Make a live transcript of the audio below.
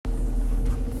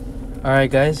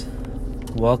Alright guys,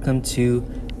 welcome to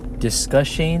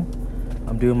Discusshane.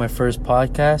 I'm doing my first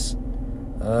podcast.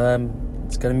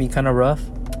 It's gonna be kind of rough.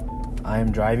 I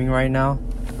am driving right now.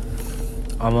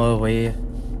 I'm on the way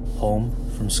home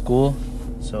from school,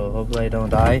 so hopefully I don't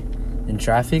die in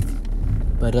traffic.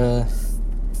 But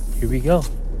here we go.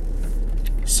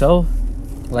 So,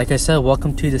 like I said,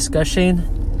 welcome to Discusshane.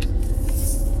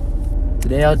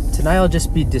 Tonight I'll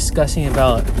just be discussing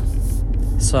about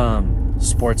some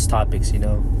sports topics,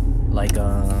 like this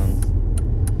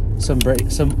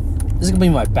is gonna be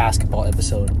my basketball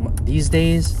episode these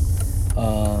days,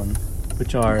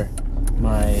 which are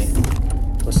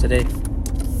what's today?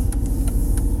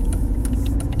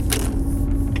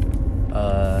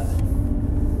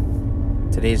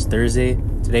 Today's Thursday.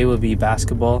 Today will be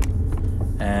basketball,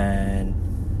 and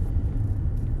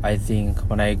I think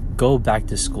when I go back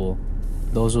to school,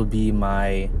 those will be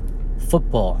my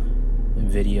football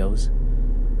videos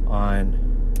on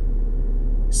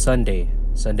Sunday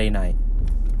night.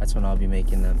 That's when I'll be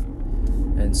making them.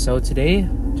 And so today,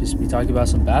 just be talking about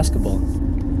some basketball.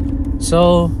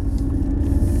 So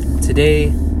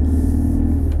today,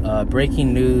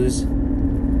 breaking news: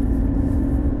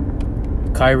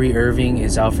 Kyrie Irving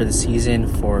is out for the season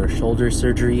for shoulder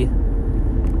surgery.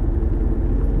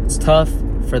 It's tough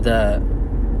for the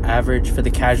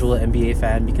casual NBA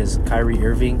fan, because Kyrie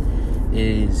Irving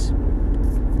is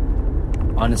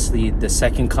honestly the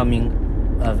second coming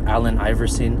of Allen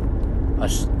Iverson,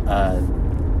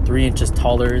 3 inches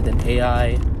taller than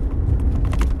AI,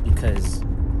 because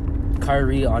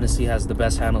Kyrie honestly has the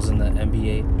best handles in the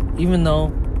NBA, even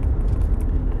though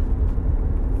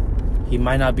he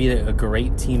might not be a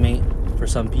great teammate for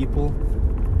some people,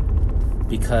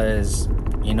 because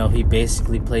he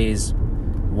basically plays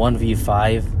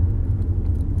 1v5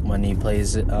 when he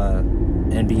plays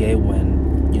NBA, when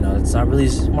it's not really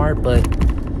smart. But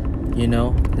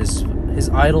his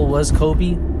idol was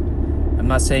Kobe. I'm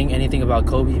not saying anything about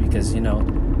Kobe, because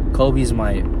Kobe's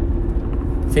my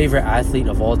favorite athlete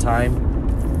of all time.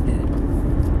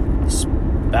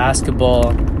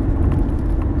 Basketball,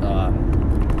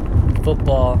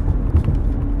 football,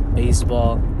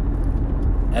 baseball,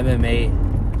 MMA,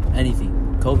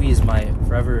 anything. Kobe is my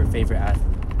forever favorite athlete.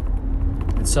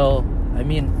 And so,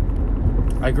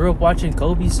 I grew up watching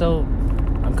Kobe, so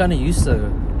I'm kind of used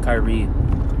to Kyrie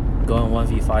going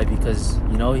 1v5, because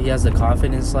he has the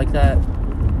confidence like that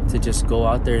to just go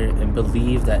out there and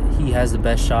believe that he has the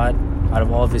best shot out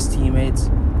of all of his teammates.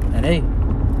 And hey,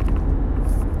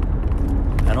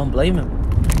 I don't blame him.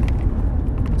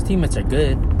 His teammates are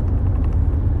good.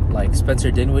 Like Spencer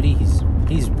Dinwiddie,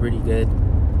 he's pretty good.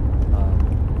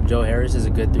 Joe Harris is a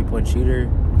good 3-point shooter.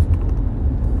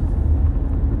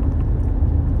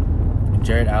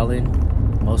 Jared Allen,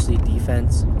 mostly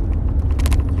defense.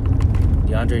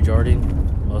 DeAndre Jordan,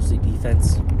 mostly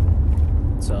defense.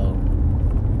 So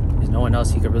there's no one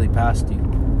else he could really pass to.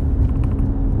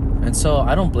 And so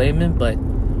I don't blame him, but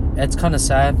it's kind of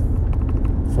sad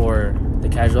for the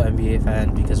casual NBA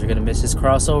fan, because they're gonna miss his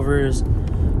crossovers,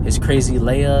 his crazy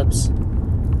layups,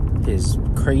 his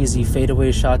crazy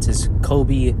fadeaway shots, his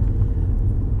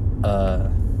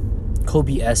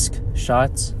Kobe-esque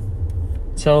shots.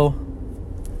 So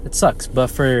it sucks. But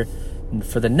for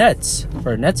the Nets,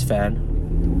 for a Nets fan,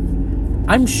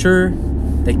 I'm sure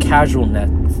the casual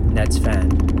Nets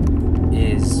fan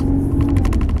is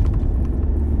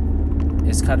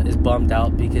bummed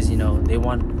out, because they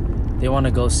want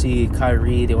to go see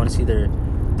Kyrie. They want to see their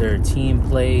team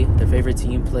play, their favorite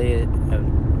team play,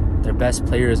 and their best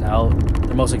players out,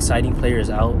 their most exciting players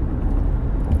out.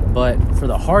 But for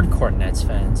the hardcore Nets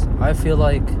fans, I feel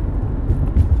like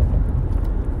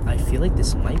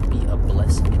this might be a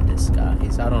blessing in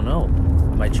disguise. I don't know.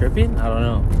 Am I tripping? I don't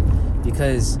know.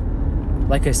 Because,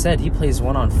 like I said, he plays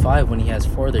 1-on-5 when he has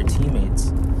 4 other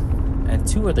teammates, and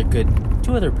two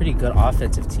other pretty good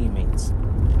offensive teammates.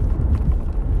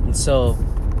 And so,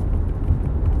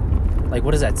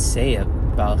 what does that say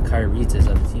about Kyrie to his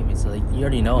other teammates? You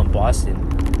already know, in Boston,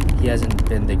 he hasn't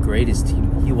been the greatest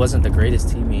team. He wasn't the greatest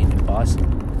teammate in Boston.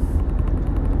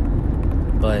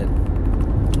 But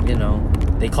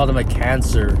they called him a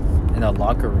cancer in the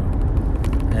locker room.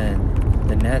 And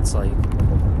the Nets, they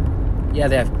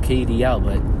have KD out,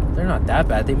 but they're not that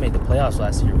bad. They made the playoffs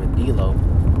last year with D'Lo.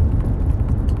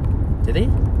 Did they?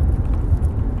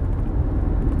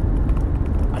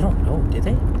 I don't know. Did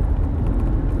they?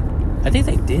 I think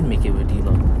they did make it with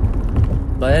D'Lo.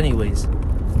 But anyways,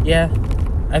 yeah,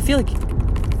 I feel like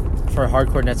for a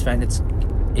hardcore Nets fan,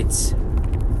 it's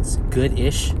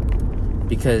good-ish,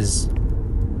 because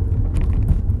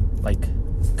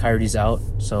Kyrie's out,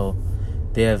 so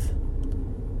they have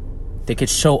they could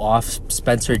show off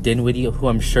Spencer Dinwiddie, who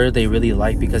I'm sure they really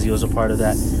like because he was a part of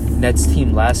that Nets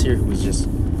team last year, who was just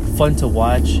fun to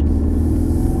watch.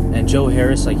 And Joe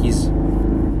Harris, like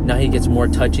now he gets more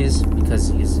touches because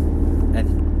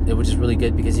and it was just really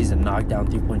good because he's a knockdown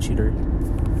 3-point shooter.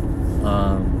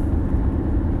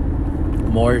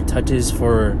 More touches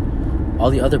for all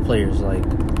the other players, like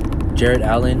Jared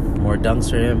Allen, more dunks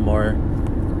for him, more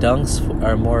dunks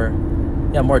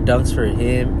for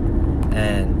him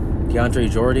and DeAndre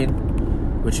Jordan,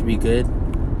 which would be good.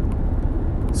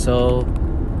 So,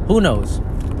 who knows?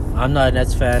 I'm not a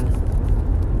Nets fan.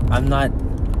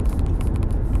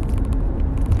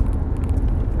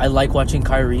 I like watching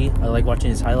Kyrie. I like watching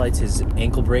his highlights, his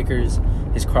ankle breakers,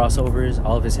 his crossovers,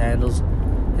 all of his handles,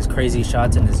 his crazy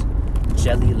shots, and his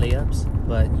jelly layups.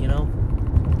 But,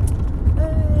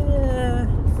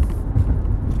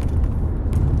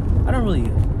 I don't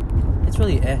really... It's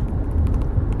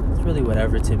really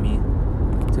whatever to me,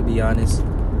 to be honest,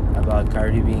 about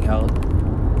Kyrie being out.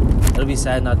 It'll be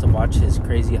sad not to watch his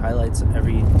crazy highlights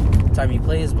every time he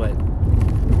plays, but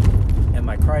am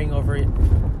I crying over it?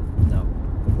 No.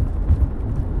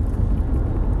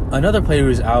 Another player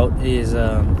who's out who's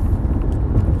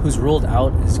ruled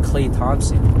out is Klay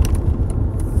Thompson.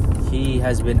 He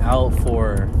has been out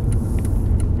for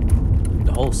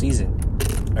the whole season,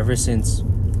 ever since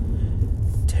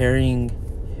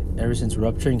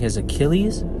rupturing his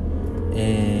Achilles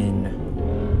in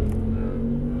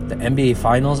the NBA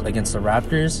Finals against the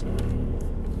Raptors.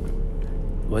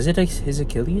 Was it his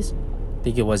Achilles? I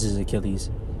think it was his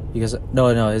Achilles. Because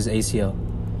no, his ACL.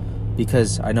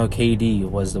 Because I know KD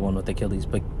was the one with Achilles,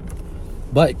 but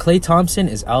Klay Thompson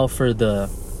is out for the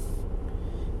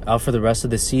rest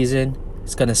of the season.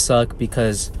 It's gonna suck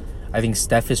because I think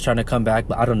Steph is trying to come back,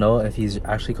 but I don't know if he's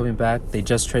actually coming back. They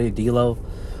just traded D'Lo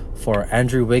for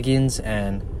Andrew Wiggins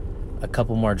and a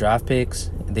couple more draft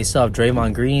picks. They still have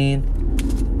Draymond Green.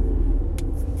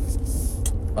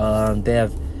 They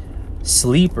have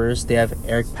sleepers. They have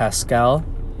Eric Pascal.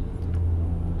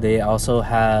 They also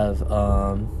have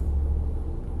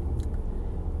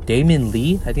Damian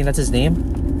Lee. I think that's his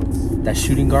name. That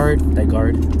shooting guard.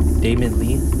 Damian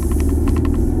Lee.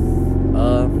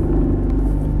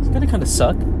 It's gonna kind of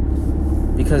suck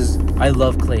because I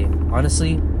love Klay.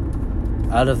 Honestly,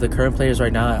 out of the current players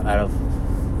right now,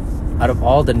 out of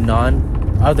all the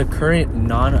current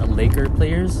non-Laker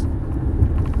players,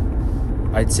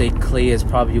 I'd say Klay is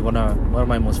probably one of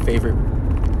my most favorite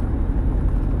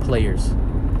players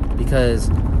because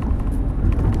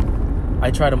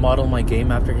I try to model my game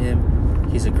after him.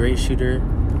 He's a great shooter.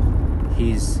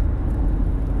 He's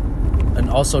an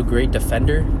also great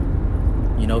defender.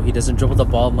 He doesn't dribble the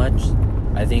ball much.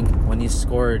 I think when he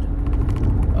scored,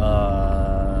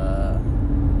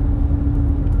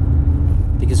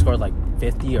 he scored like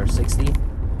 50 or 60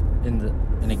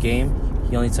 in a game.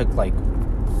 He only took like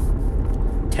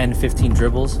 10-15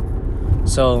 dribbles.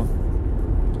 So,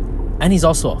 and he's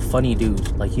also a funny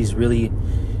dude. Like he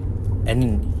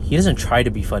doesn't try to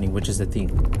be funny, which is the thing.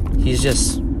 He's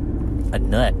just a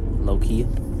nut, low key.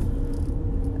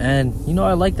 And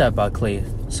I like that about Klay.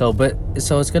 So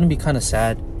it's gonna be kind of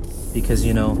sad because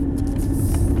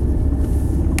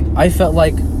I felt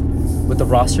like with the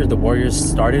roster the Warriors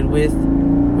started with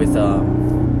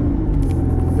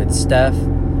Steph,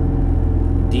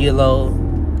 D'Lo,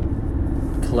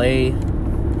 Klay,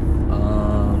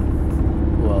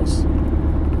 who else?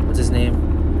 What's his name?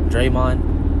 Draymond,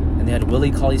 and they had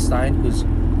Willie Cauley-Stein, who's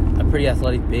a pretty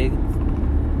athletic big.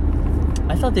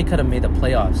 I thought they could have made the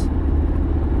playoffs.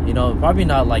 Probably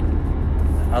not like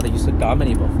how they used to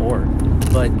dominate before,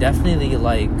 but definitely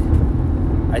like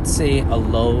I'd say a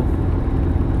low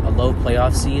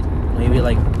playoff seed, maybe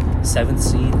like 7th,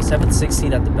 6th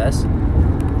seed at the best,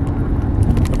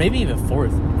 or maybe even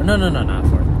 4th. No, not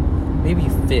 4th. Maybe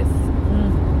 5th.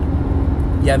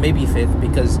 Yeah, maybe 5th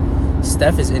because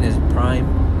Steph is in his prime.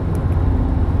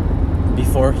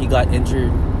 Before he got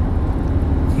injured,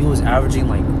 he was averaging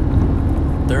like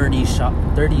 30 shots.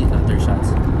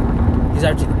 He's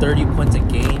averaging 30 points a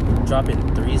game,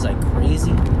 dropping threes like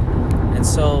crazy. And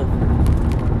so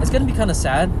it's going to be kind of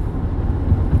sad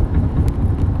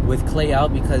with Klay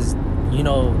out because,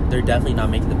 they're definitely not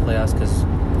making the playoffs because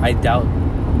I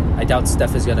doubt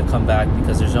Steph is going to come back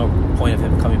because there's no point of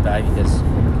him coming back because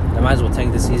they might as well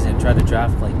tank the season and try to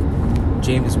draft like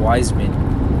James Wiseman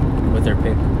with their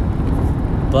pick.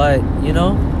 But,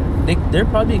 they're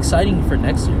probably exciting for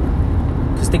next year.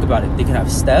 Because think about it. They can have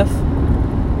Steph.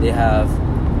 They have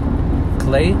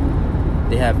Klay.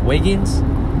 They have Wiggins.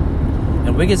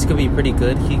 And Wiggins could be pretty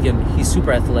good. He's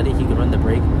super athletic. He can run the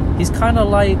break. He's kind of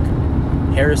like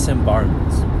Harrison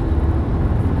Barnes.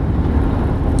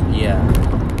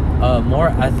 more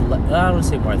athletic. I don't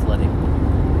say more athletic,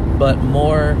 but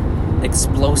more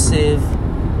explosive,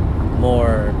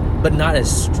 more, but not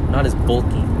as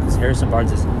bulky. Because Harrison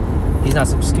Barnes he's not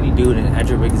some skinny dude, and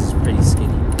Andrew Wiggins is pretty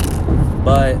skinny.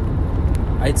 But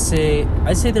I'd say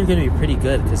they're gonna be pretty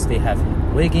good because they have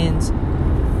Wiggins,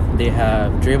 they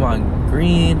have Draymond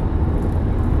Green.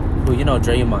 Who, you know,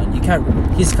 Draymond,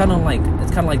 he's kind of like,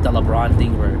 it's kind of like the LeBron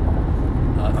thing where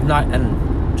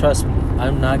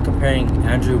I'm not comparing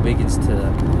Andrew Wiggins to,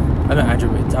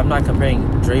 I'm not comparing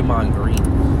Draymond Green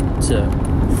to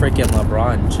freaking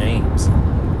LeBron James,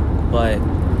 but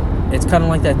it's kind of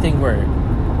like that thing where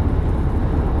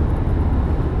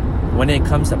when it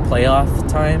comes to playoff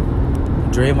time,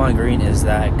 Draymond Green is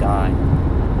that guy.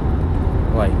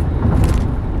 Like,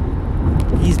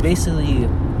 he's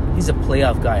a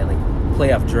playoff guy, like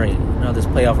playoff Dre. You know, there's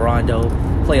playoff Rondo,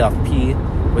 playoff P,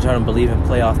 which I don't believe in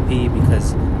playoff P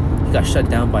because he got shut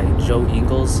down by Joe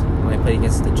Ingles when they played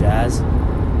against the Jazz.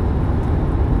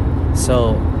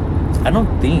 So I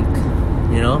don't think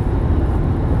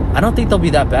they'll be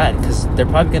that bad because they're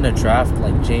probably going to draft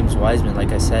like James Wiseman,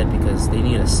 like I said, because they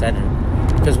need a center.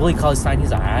 Because Willie Cauley-Stein,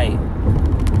 he's alright.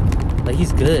 Like,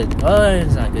 he's good. Oh,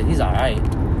 he's not good. He's alright.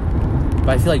 But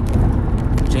I feel like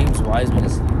James Wiseman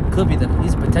could be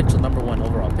he's a potential number 1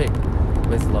 overall pick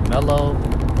with LaMelo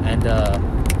and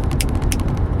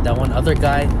that one other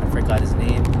guy, I forgot his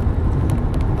name,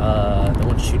 the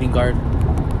one shooting guard.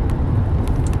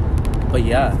 But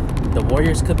yeah, the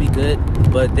Warriors could be good,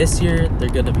 but this year they're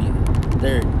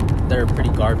pretty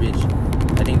garbage.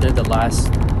 I think they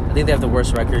have the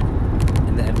worst record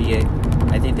in the NBA.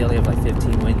 I think they only have like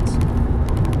 15 wins.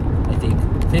 I think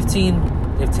 15.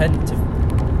 They have 10 to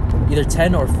either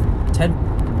 10 or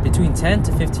 10, between 10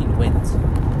 to 15 wins.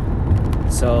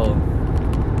 So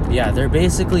yeah, they're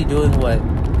basically doing what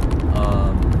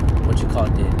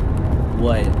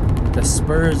what the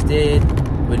Spurs did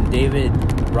when David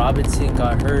Robinson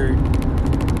got hurt.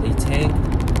 They tanked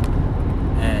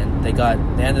and they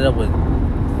ended up with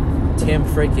Tim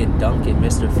freaking Duncan,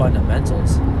 Mr.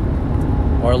 Fundamentals.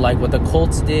 Or like what the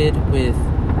Colts did with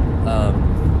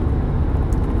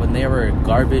when they were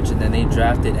garbage and then they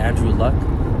drafted Andrew Luck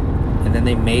and then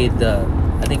they made the,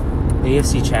 I think,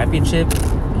 AFC Championship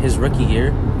his rookie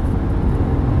year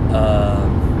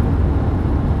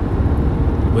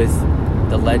with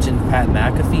the legend Pat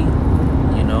McAfee.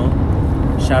 You know,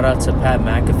 shout out to Pat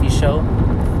McAfee show.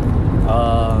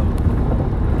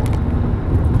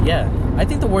 Yeah, I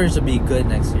think the Warriors will be good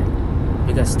next year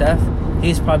because Steph,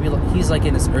 he's like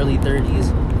in his early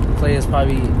 30s. Klay is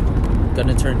probably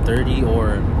gonna turn 30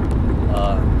 or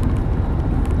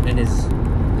in his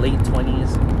late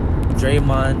 20s.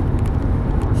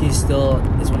 Draymond, he still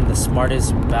is one of the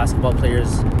smartest basketball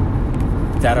players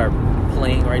that are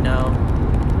playing right now,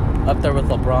 up there with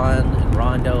LeBron and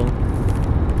Rondo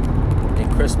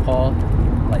and Chris Paul.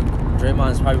 Like,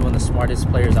 Draymond is probably one of the smartest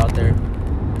players out there.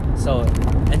 So,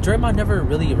 and Draymond never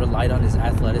really relied on his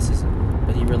athleticism,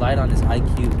 but he relied on his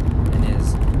IQ and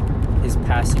his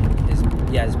passing, his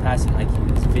passing IQ,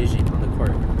 his vision on the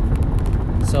court.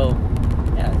 So,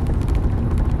 yeah,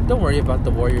 don't worry about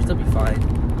the Warriors; they'll be fine.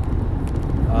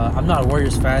 I'm not a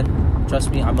Warriors fan.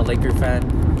 Trust me, I'm a Laker fan.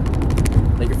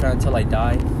 Laker fan until I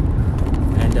die.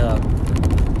 And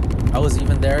I was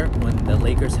even there when the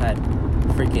Lakers had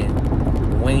freaking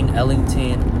Wayne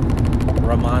Ellington,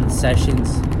 Ramon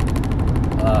Sessions,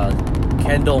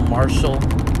 Kendall Marshall.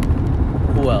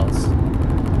 Who else?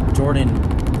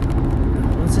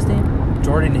 What's his name?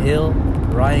 Jordan Hill,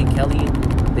 Ryan Kelly.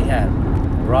 They had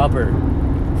Robert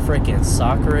freaking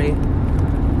Sacre.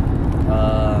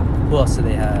 Who else did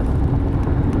they have?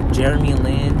 Jeremy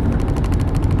Lin,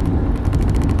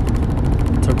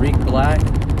 Tariq Black.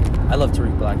 I love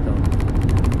Tariq Black though.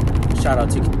 Shout out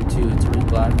to Tariq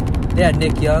Black. They had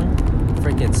Nick Young,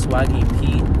 freaking Swaggy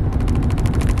P.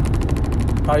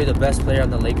 Probably the best player on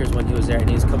the Lakers when he was there, and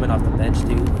he was coming off the bench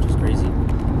too, which is crazy.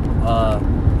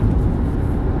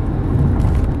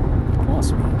 Who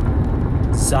else?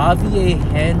 Xavier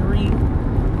Henry,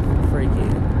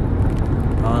 freaking.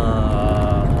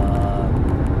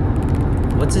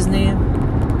 What's his name?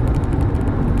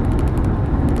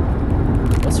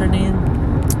 What's her name?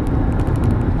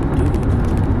 Dude.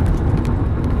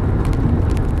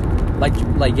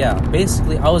 Like yeah,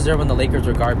 basically I was there when the Lakers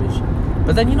were garbage.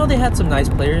 But then, you know, they had some nice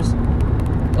players.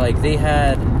 Like they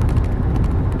had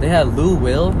Lou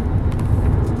Will,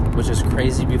 which is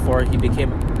crazy before he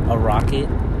became a Rocket.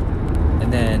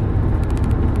 And then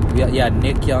yeah,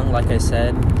 Nick Young, like I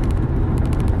said.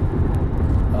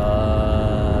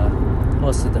 Who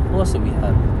else did we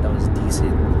have that was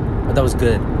decent? But that was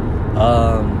good.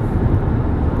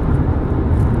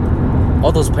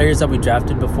 all those players that we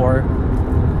drafted before.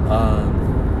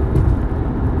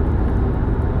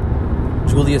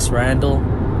 Julius Randle,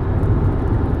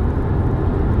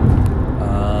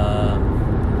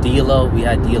 D'Lo. We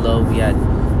had D'Lo. We had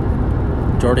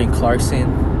Jordan Clarkson.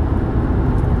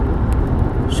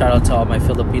 Shout out to all my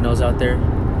Filipinos out there.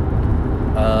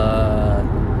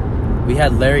 We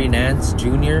had Larry Nance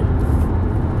Jr.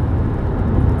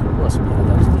 Who else we had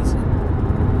that was decent?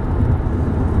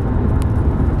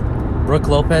 Brooke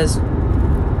Lopez.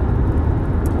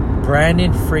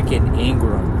 Brandon freaking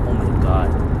Ingram. Oh my god.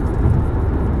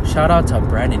 Shout out to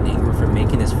Brandon Ingram for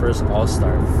making his first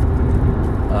All-Star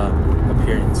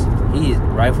appearance. He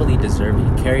rightfully deserved it.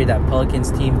 He carried that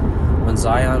Pelicans team when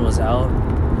Zion was out.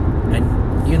 And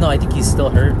even though I think he's still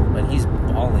hurt, but he's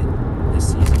balling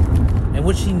this season. And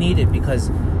which he needed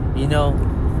because, you know,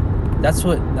 that's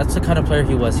the kind of player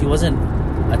he was. He wasn't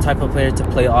a type of player to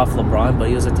play off LeBron, but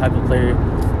he was a type of player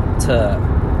to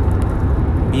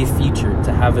be featured,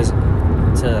 to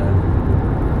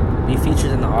be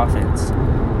featured in the offense.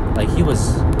 Like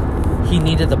he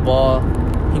needed the ball.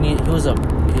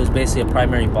 He was basically a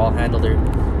primary ball handler.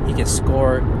 He can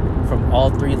score from all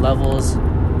three levels.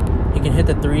 He can hit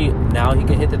the three. Now he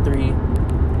can hit the three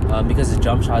because his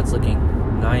jump shot's looking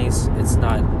nice. It's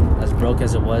not as broke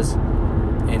as it was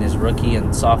in his rookie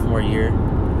and sophomore year.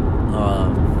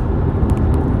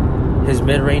 His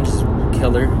mid-range is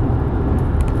killer.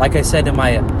 Like I said in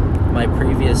my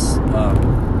previous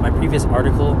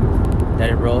article that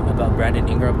I wrote about Brandon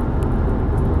Ingram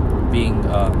being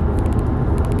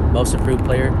most improved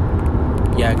player.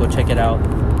 Yeah, go check it out.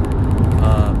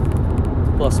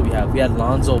 Who else do we have? We had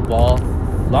Lonzo Ball.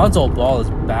 Lonzo Ball is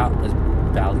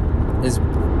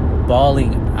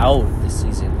balling out this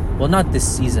season. Well, not this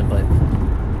season, but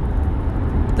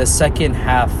the second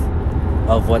half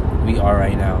of what we are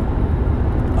right now,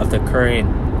 of the current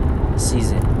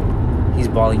season. He's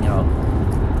balling out.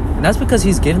 And that's because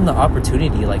he's given the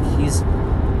opportunity. Like, you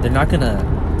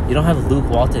don't have Luke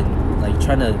Walton, like,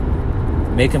 trying to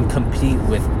make him compete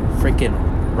with freaking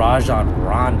Rajon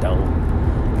Rondo.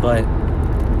 But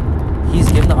he's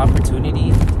given the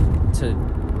opportunity to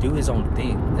do his own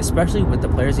thing, especially with the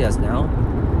players he has now.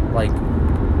 Like,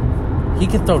 he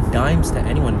can throw dimes to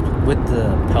anyone. With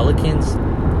the Pelicans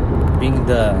being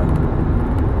the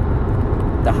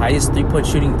highest three-point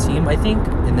shooting team, I think,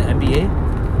 in the NBA.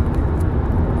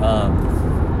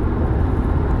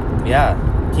 Yeah,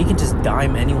 he can just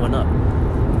dime anyone up.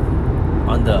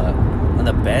 On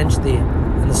the bench,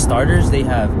 on the starters, they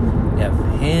have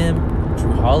him,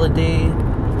 Drew Holiday,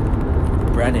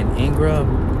 Brandon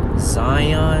Ingram,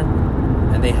 Zion,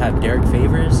 and they have Derek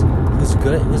Favors, who's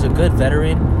a good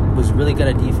veteran, who's really good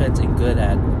at defense and good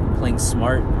at playing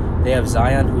smart. They have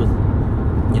Zion, who,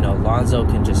 Lonzo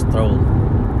can just throw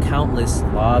countless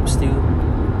lobs to.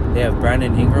 They have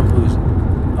Brandon Ingram, who's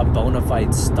a bona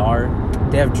fide star.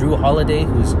 They have Drew Holiday,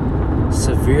 who's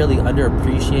severely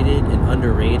underappreciated and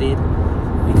underrated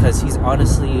because he's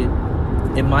honestly,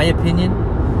 in my opinion,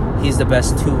 he's the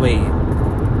best two-way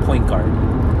point guard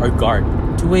or guard.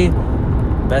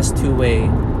 Best two-way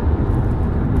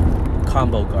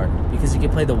combo guard because he can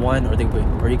play the one or he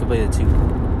can play the two.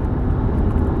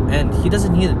 And he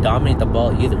doesn't need to dominate the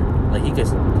ball either. Like he can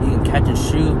catch and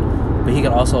shoot, but he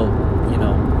can also,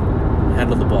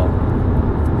 handle the ball.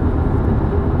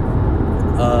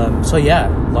 So yeah,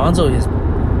 Lonzo is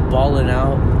balling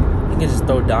out. He can just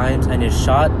throw dimes, and his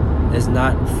shot is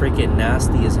not freaking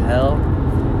nasty as hell,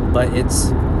 but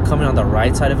it's coming on the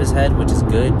right side of his head, which is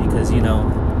good because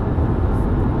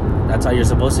that's how you're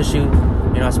supposed to shoot.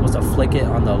 You're not supposed to flick it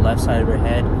on the left side of your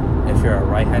head if you're a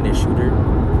right-handed shooter.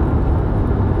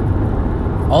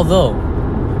 Although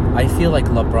I feel like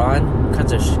LeBron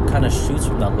kind of shoots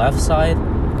from the left side,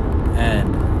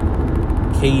 and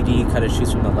KD kind of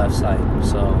shoots from the left side.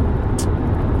 So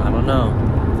I don't know,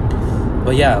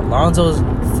 but yeah, Lonzo's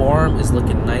form is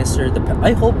looking nicer.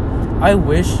 I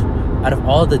wish out of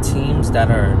all the teams that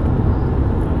are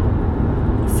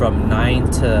from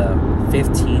 9 to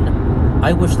 15,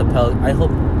 I wish the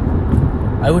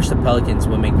Pelicans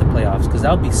would make the playoffs because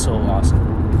that would be so awesome.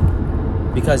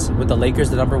 Because with the Lakers,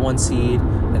 the number 1 seed,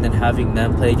 and then having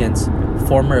them play against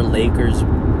former Lakers,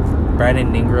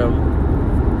 Brandon Ingram,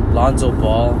 Lonzo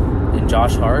Ball, and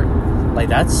Josh Hart, like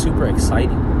that's super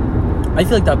exciting. I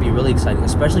feel like that would be really exciting,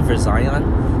 especially for Zion.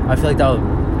 I feel like that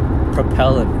would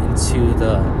propel him into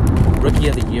the Rookie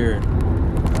of the Year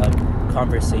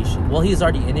conversation. Well, he's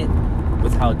already in it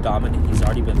with how dominant he's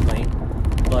already been playing.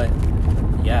 But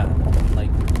yeah, like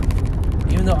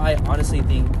even though I honestly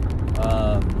think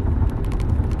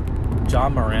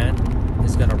John Moran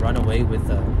is gonna run away with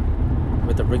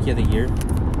the Rookie of the Year,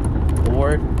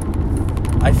 award,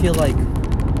 I feel like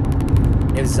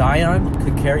if Zion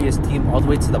could carry his team all the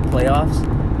way to the playoffs,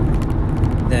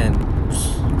 then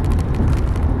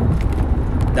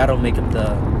that'll make him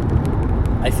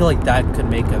I feel like that could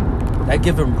make him, that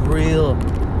give him real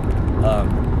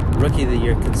Rookie of the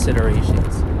Year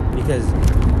considerations. Because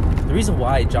the reason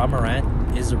why Ja Morant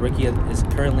is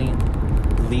currently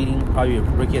leading probably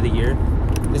Rookie of the Year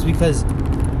is because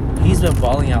he's been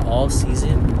balling out all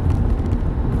season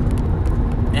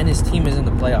and his team is in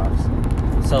the playoffs.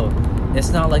 So it's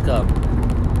not like a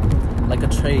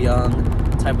Trae Young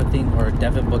type of thing or a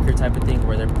Devin Booker type of thing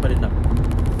where they're putting up,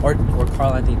 or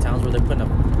Karl Anthony Towns where they're putting up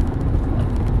like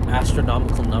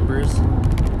astronomical numbers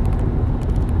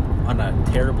on a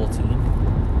terrible team.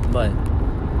 But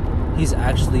he's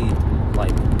actually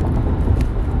like,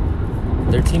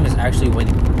 their team is actually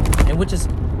winning, and which is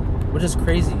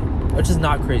crazy, which is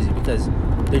not crazy because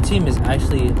their team is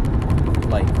actually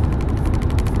like,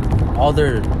 all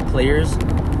their players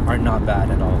are not bad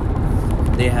at all.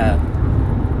 They have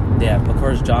of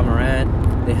course Ja Morant,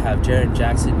 they have Jaren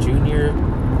Jackson Jr.,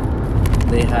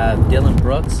 they have Dylan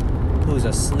Brooks, who's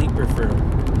a sleeper for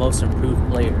most improved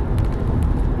player.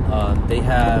 They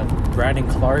have Brandon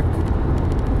Clark,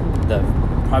 the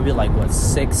probably like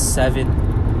 6'7"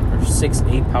 or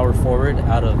 6'8" power forward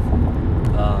out of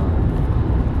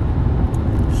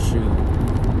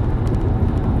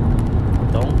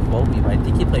don't quote me, but I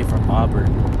think he played for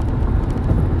Auburn.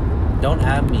 Don't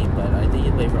at me, but I think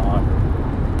he played for Auburn.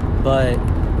 But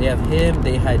they have him.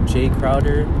 They had Jay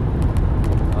Crowder.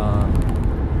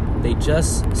 They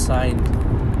just signed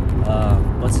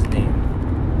what's his name?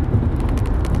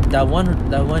 That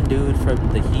one dude from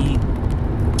the Heat,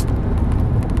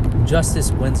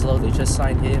 Justice Winslow. They just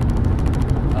signed him.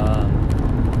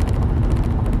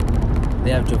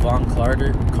 They have Javon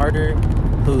Carter,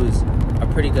 who's a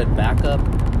pretty good backup.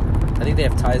 I think they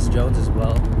have Tyus Jones as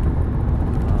well.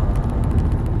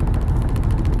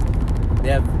 They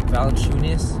have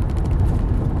Valanciunas.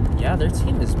 Yeah, their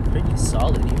team is pretty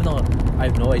solid. Even though I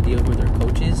have no idea who their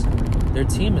coach is, their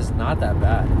team is not that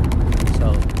bad.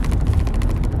 So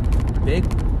big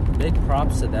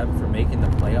props to them for making the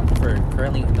playoff, for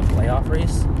currently in the playoff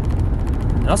race.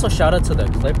 And also shout out to the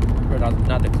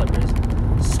not the Clippers.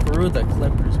 Screw the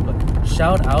Clippers, but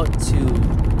shout out to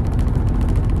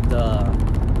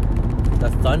the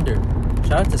Thunder.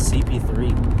 Shout out to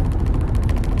CP3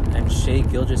 and Shai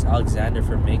Gilgeous-Alexander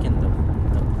for making the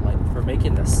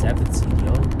 7th seed,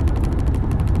 yo.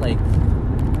 Like,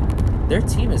 their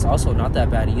team is also not that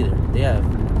bad either. They have,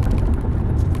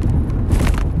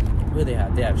 who do they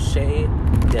have? They have Shai,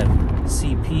 they have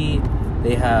CP,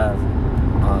 they have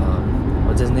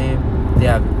what's his name? They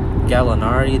have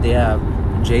Gallinari, they have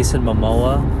Jason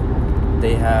Momoa,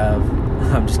 they have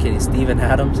I'm just kidding, Steven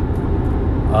Adams.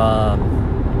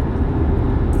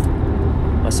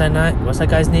 What's that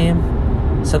guy's name?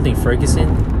 Something Ferguson.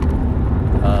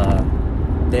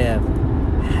 They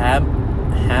have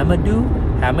Hamidou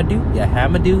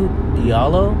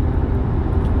Diallo,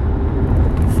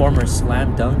 former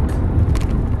slam dunk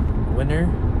winner.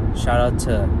 Shout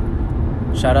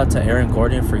out to Aaron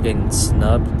Gordon for getting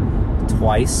snubbed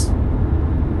twice,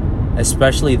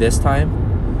 especially this time.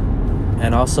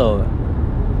 And also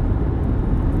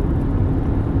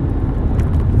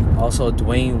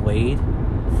Dwayne Wade,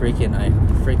 freaking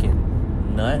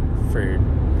nut for.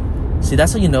 See,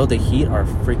 that's how you know the Heat are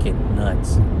freaking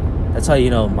nuts. That's how you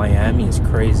know Miami is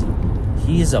crazy.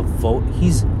 He's voting.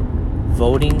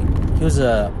 He was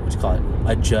a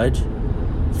judge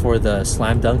for the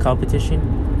slam dunk competition,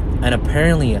 and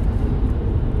apparently,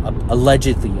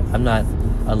 allegedly, I'm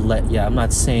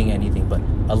not saying anything, but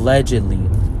allegedly,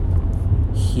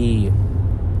 he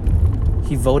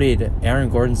voted Aaron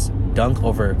Gordon's dunk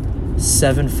over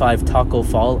 7'5" Taco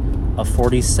Fall of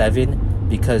 47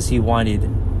 because he wanted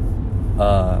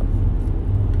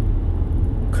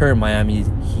current Miami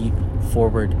Heat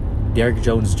forward Derrick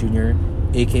Jones Jr.,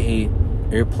 aka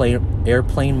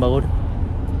airplane mode,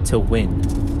 to win.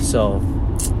 So,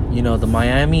 you know, the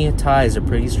Miami ties are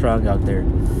pretty strong out there.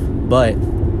 But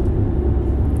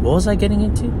what was I getting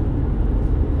into?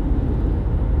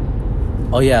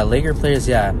 Oh yeah, Laker players.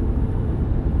 Yeah,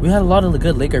 we had a lot of the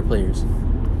good Laker players.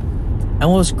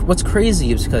 And what's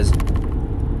crazy is because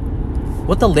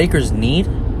what the Lakers need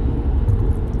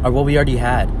are what we already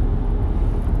had.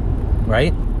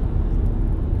 Right?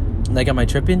 Like, am I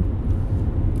tripping?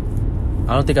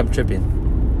 I don't think I'm tripping.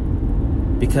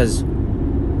 Because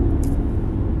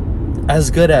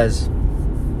as good as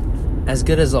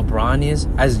LeBron is,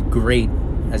 as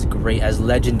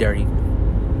legendary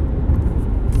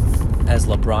as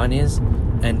LeBron is,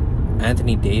 and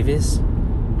Anthony Davis,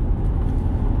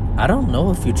 I don't know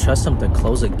if you trust him to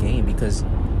close a game because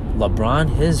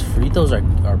LeBron, his free throws are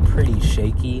pretty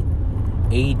shaky.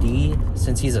 AD,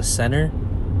 since he's a center,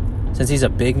 since he's a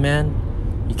big man,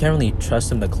 you can't really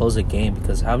trust him to close a game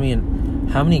because how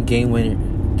many game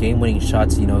winning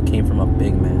shots came from a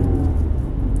big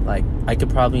man? Like, I could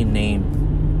probably name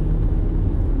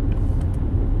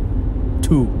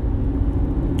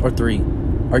 2 or 3,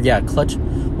 or clutch.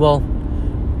 Well,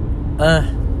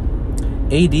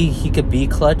 AD, he could be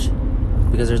clutch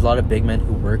because there's a lot of big men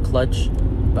who were clutch,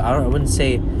 but I don't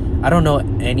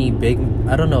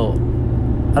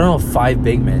know 5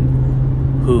 big men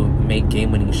who make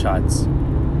game-winning shots.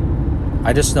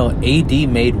 I just know AD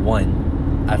made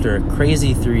 1 after a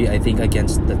crazy 3, I think,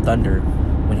 against the Thunder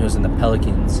when he was in the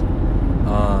Pelicans.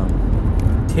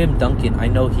 Tim Duncan, I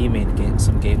know he made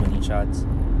some game-winning shots.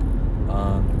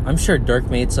 I'm sure Dirk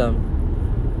made some.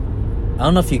 I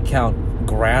don't know if you count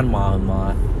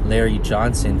Grandmama Larry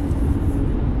Johnson,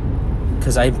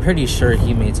 because I'm pretty sure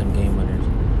he made some game winners.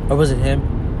 Or was it him?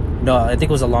 No, I think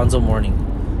it was Alonzo Mourning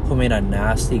who made a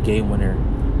nasty game winner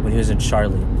when he was in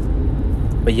Charlotte.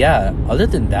 But yeah, other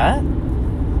than that,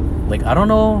 like, I don't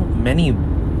know many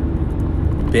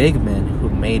big men who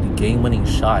made game-winning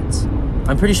shots.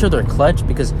 I'm pretty sure they're clutch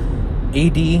because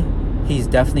AD, he's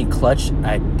definitely clutch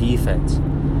at defense.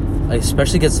 Like,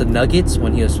 especially against the Nuggets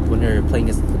when they were playing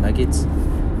against the Nuggets.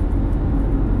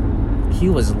 He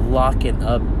was locking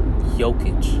up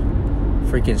Jokic.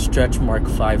 Freaking stretch mark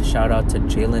 5. Shout out to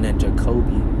Jalen and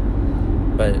Jacoby.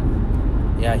 But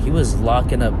yeah, he was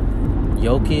locking up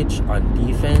Jokic on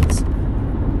defense,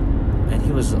 and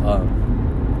he was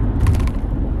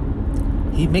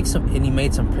he made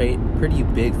some pretty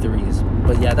big threes.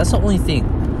 But yeah, that's the only thing.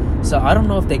 So I don't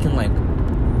know if they can like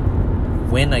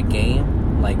win a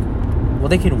game. Like, well,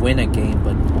 they can win a game,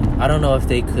 but I don't know if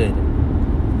they could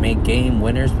make game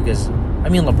winners because I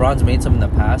mean LeBron's made some in the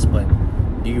past, but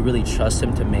do you really trust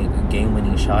him to make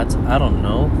game-winning shots? I don't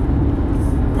know.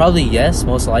 Probably yes,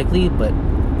 most likely, but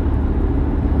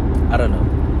I don't know.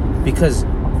 Because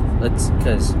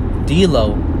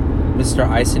D'Lo, Mr.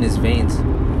 Ice in his veins,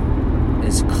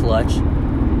 is clutch.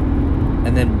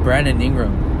 And then Brandon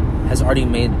Ingram has already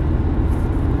made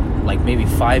like maybe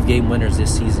 5 game winners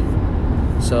this season.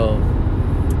 So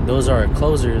those are our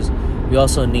closers. We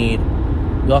also needed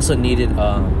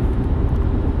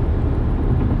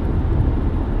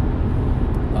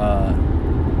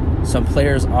some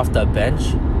players off the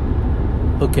bench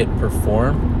who could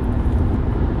perform.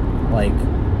 Like,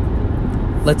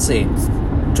 let's say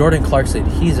Jordan Clarkson,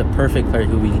 he's a perfect player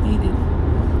who we needed.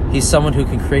 He's someone who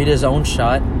can create his own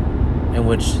shot, in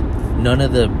which none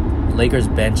of the Lakers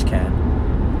bench can.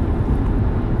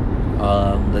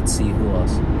 Let's see who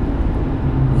else.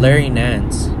 Larry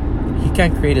Nance, he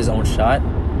can't create his own shot,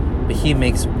 but he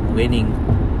makes winning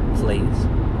plays.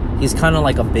 He's kind of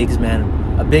like a big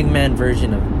man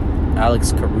version of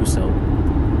Alex Caruso.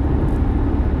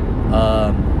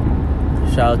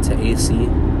 Shout out to AC.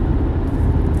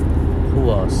 Who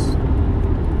else?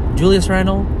 Julius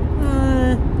Randle?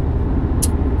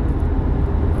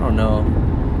 I don't know.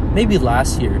 Maybe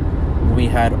last year when we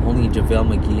had only JaVale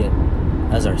McGee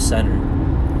as our center.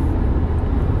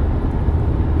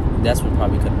 That's when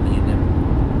probably could have needed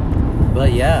him.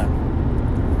 But yeah.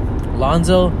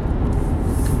 Lonzo,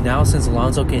 now since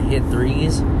Lonzo can hit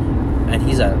threes and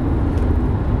he's a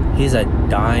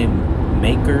dime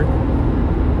maker,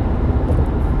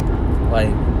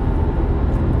 like,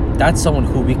 that's someone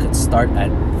who we could start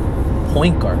at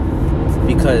point guard.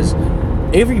 Because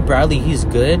Avery Bradley, he's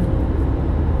good,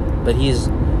 but he's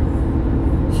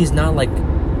not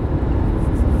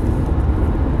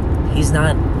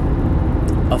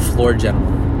a floor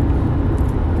general.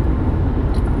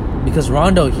 Because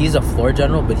Rondo, he's a floor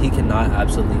general, but he cannot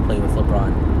absolutely play with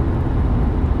LeBron.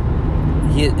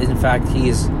 In fact, he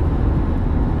is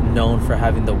known for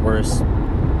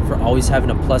always having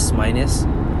a plus minus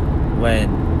when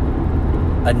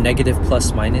a negative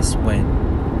plus minus when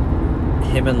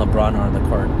him and LeBron are on the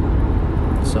court.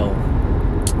 So,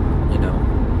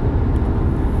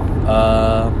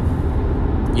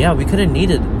 yeah, we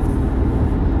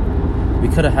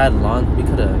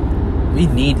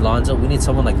need Lonzo. We need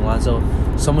someone like Lonzo,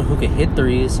 someone who can hit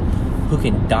threes, who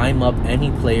can dime up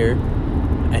any player,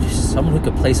 and someone who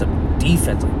could play some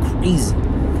defense like crazy.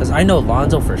 Because I know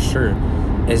Lonzo for sure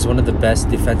is one of the best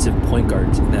defensive point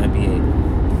guards in the NBA.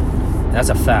 That's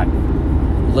a fact.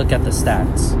 Look at the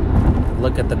stats.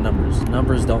 Look at the numbers.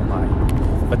 Numbers don't lie.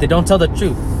 But they don't tell the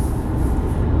truth.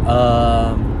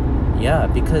 Yeah,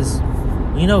 because,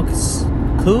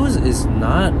 Kuz is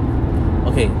not...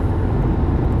 Okay.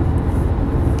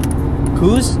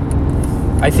 Kuz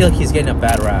I feel like he's getting a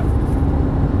bad rap.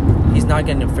 He's not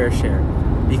getting a fair share.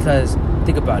 Because,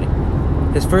 think about it.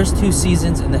 His first 2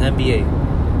 seasons in the NBA,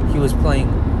 he was playing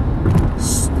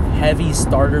heavy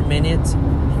starter minutes.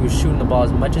 He was shooting the ball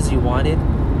as much as he wanted.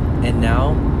 And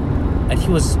now,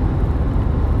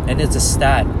 and it's a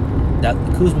stat that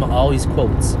Kuzma always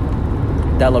quotes,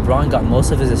 that LeBron got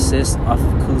most of his assists off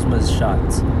of Kuzma's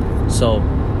shots. So,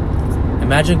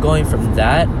 imagine going from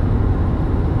that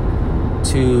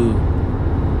to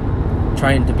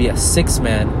trying to be a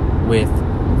 6-man with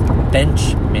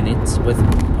bench minutes, with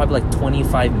probably like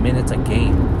 25 minutes a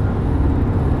game,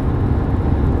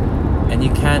 and he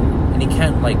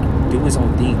can't like do his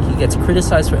own thing. He gets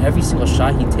criticized for every single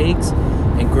shot he takes,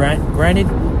 and granted,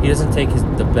 he doesn't take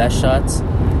the best shots.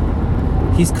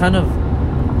 He's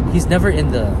never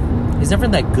in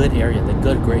that good area, the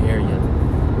good gray area,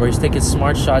 where he's taking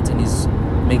smart shots and he's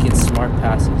making smart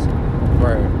passes,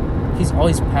 where he's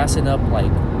always passing up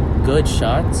like good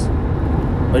shots,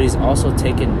 but he's also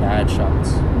taking bad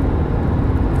shots.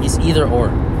 He's either or.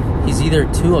 He's either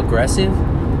too aggressive,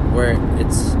 where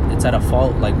it's at a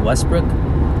fault, like Westbrook,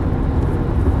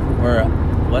 where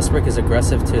Westbrook is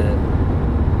aggressive to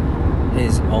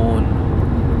his own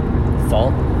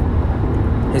fault,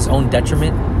 his own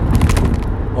detriment,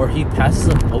 or he passes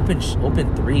up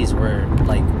open threes where,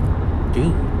 like,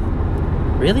 dude,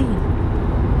 really?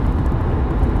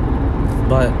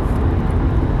 But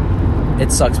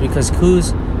it sucks because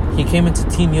Kuz, he came into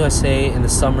Team USA in the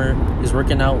summer. He's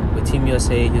working out with Team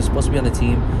USA. He was supposed to be on the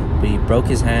team, but he broke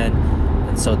his hand.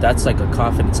 And so that's like a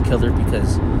confidence killer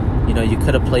because, you know, you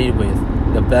could have played with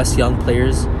the best young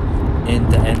players in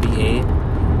the NBA,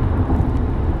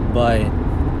 but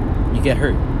you get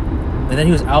hurt. And then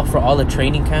he was out for all the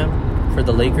training camp for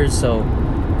the Lakers, so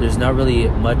there's not really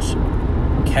much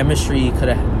chemistry he could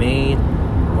have made,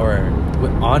 or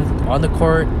on the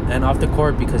court and off the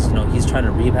court, because, you know, he's trying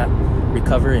to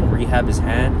recover and rehab his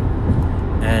hand.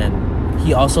 And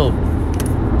he also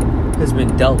has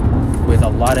been dealt with a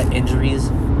lot of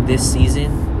injuries this season.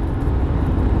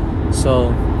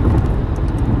 So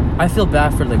I feel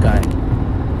bad for the guy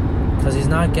because he's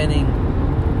not getting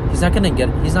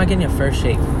a fair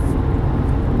shake.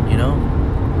 You know,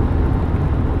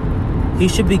 he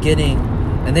should be getting.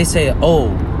 And they say,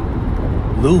 oh,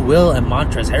 Lou Will and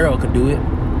Montrezl Harrell could do it.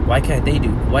 Why can't they do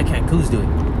it? Why can't Kuz do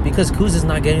it? Because Kuz is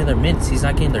not getting their minutes. He's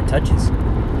not getting their touches.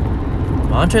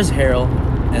 Montrezl Harrell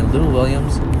and Lou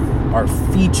Williams are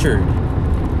featured.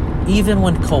 Even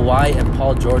when Kawhi and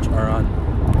Paul George are on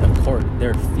the court,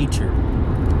 they're featured.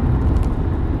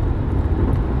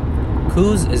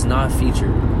 Kuz is not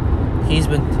featured. He's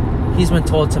been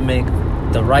told to make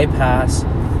the right pass,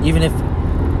 even if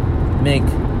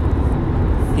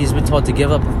he's been told to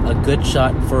give up a good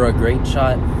shot for a great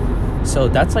shot. So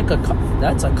that's a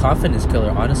confidence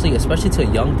killer, honestly, especially to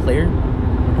a young player.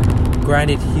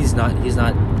 Granted, he's not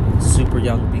super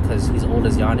young because he's old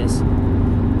as Giannis,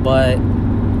 but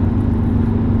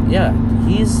yeah,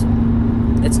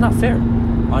 it's not fair,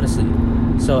 honestly.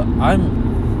 So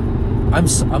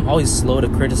I'm always slow to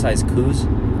criticize Kuz,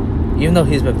 even though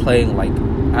he's been playing like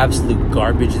absolute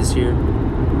garbage this year.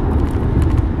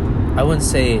 I wouldn't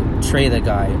say trade the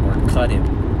guy or cut him,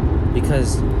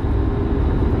 because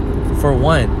for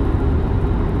one,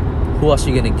 who else are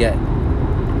you gonna get?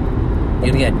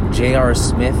 You're gonna get J.R.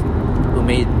 Smith, who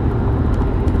made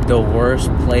the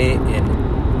worst play in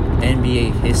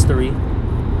NBA history,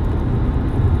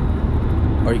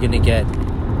 or you're gonna get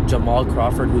Jamal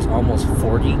Crawford, who's almost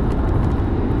 40.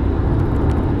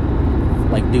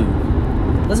 Like, dude,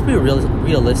 let's be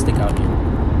realistic out here.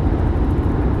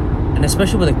 And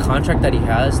especially with the contract that he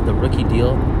has, the rookie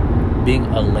deal, being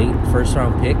a late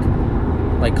first-round pick,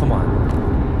 like, come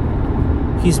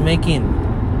on. He's making,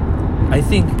 I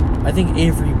think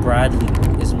Avery Bradley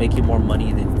is making more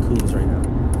money than Kuz right now.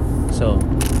 So,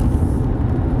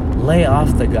 lay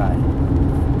off the guy.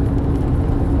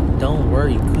 Don't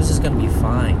worry, Kuz is gonna be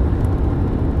fine.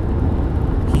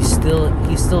 He's still,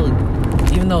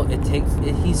 even though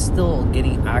he's still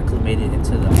getting acclimated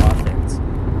into the offense.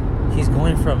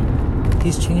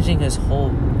 He's changing his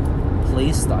whole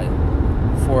play style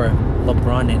for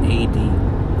LeBron and AD.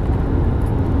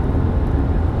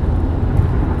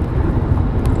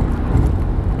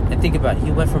 And think about it,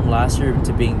 he went from last year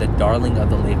to being the darling of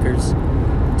the Lakers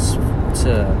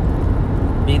to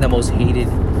being the most hated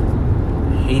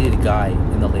guy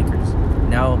in the Lakers.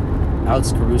 Now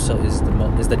Alex Caruso is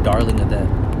the darling of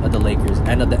the Lakers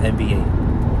and of the NBA.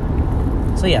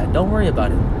 So yeah, don't worry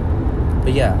about it.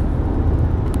 But yeah.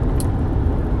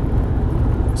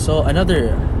 So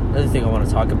another thing I want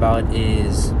to talk about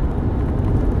is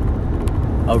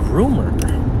a rumor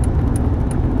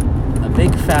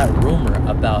big fat rumor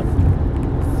about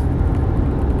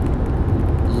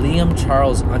Liam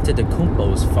Charles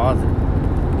Antetokounmpo's father.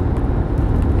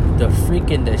 The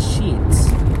freak in the sheets.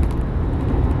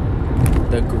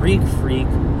 The Greek freak,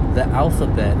 the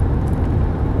alphabet.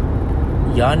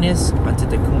 Giannis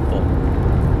Antetokounmpo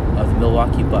of the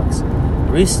Milwaukee Bucks.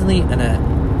 Recently, in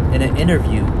an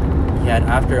interview he had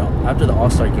after the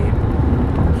All-Star game,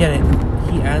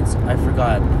 he answered. I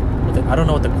forgot. I don't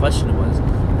know what the question was,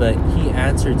 but he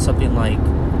answered something like,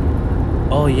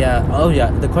 "Oh yeah."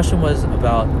 The question was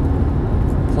about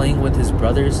playing with his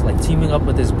brothers, like teaming up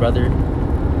with his brother,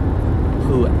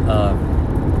 who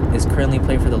is currently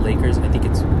playing for the Lakers. I think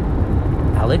it's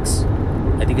Alex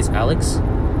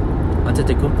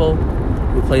Antetokounmpo,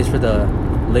 who plays for the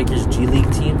Lakers G League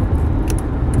team.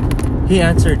 He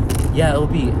answered, yeah, it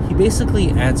would be. He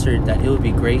basically answered that it would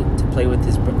be great to play with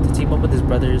to team up with his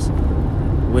brothers,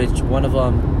 which one of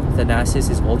them, Thanasis,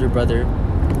 his older brother,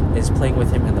 is playing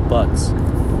with him in the Bucks.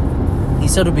 He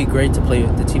said it would be great to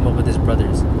team up with his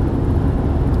brothers.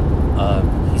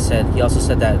 He also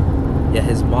said that, yeah,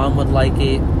 his mom would like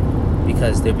it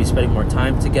because they'd be spending more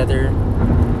time together.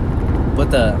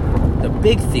 But the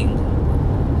big thing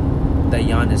that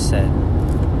Giannis said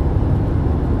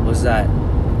was that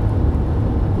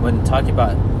when talking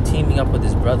about teaming up with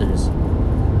his brothers,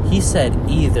 he said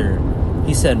in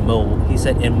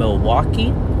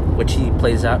Milwaukee, which he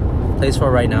plays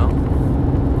for right now,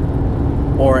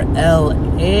 or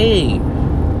LA.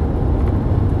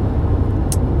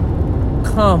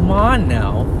 Come on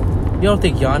now. You don't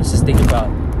think Giannis is thinking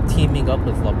about teaming up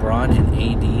with LeBron and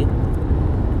AD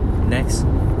next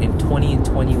in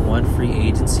 2021 free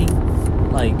agency?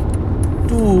 Like,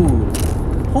 dude,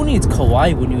 who needs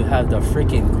Kawhi when you have the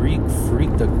freaking Greek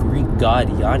freak, the Greek god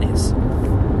Giannis?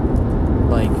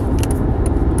 Like,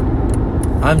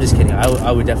 I'm just kidding.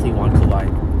 I would definitely want Kawhi.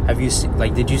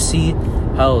 Did you see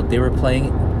how they were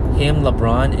playing? Him,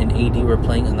 LeBron, and AD were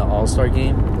playing in the All-Star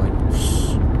game? Like,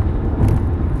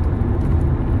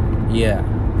 yeah.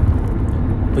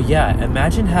 But yeah,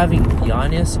 imagine having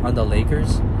Giannis on the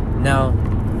Lakers. Now,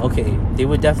 okay, they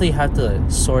would definitely have to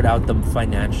sort out the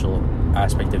financial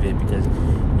aspect of it because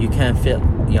you can't fit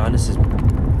Giannis's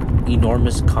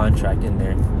enormous contract in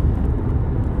there.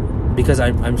 Because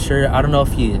I'm sure, I don't know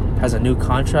if he has a new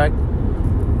contract,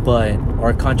 or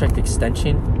a contract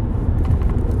extension,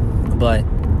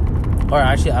 or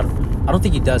actually, I don't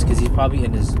think he does because he's probably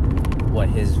in his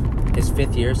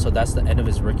 5th year, so that's the end of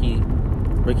his rookie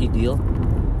deal,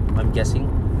 I'm guessing.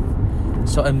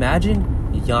 So imagine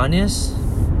Giannis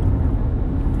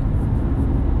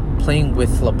playing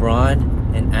with LeBron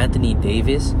and Anthony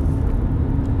Davis.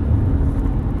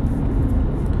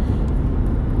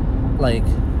 Like,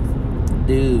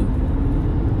 dude,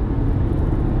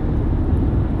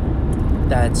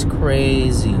 that's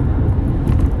crazy.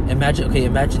 Imagine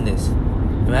this.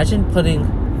 Imagine,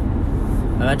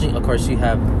 of course, you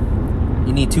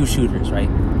need 2 shooters, right?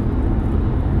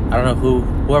 I don't know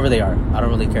whoever they are. I don't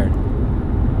really care.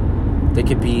 They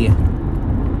could even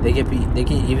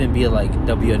be like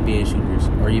WNBA shooters,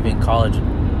 or even college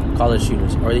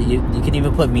shooters, or you can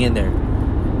even put me in there.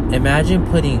 Imagine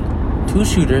putting 2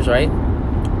 shooters, right?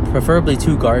 Preferably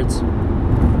 2 guards,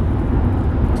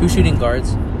 2 shooting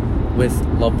guards, with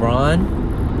LeBron,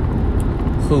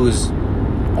 who's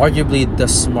arguably the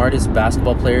smartest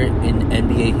basketball player in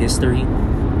NBA history,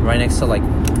 right next to like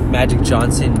Magic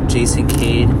Johnson, Jason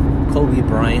Kidd, Kobe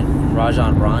Bryant, and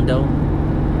Rajon Rondo.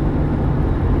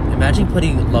 Imagine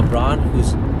putting LeBron,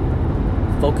 who's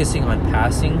focusing on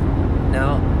passing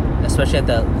now, especially at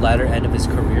the latter end of his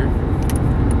career,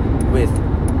 with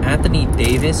Anthony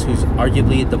Davis, who's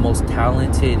arguably the most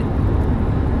talented,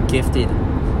 gifted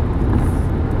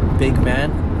big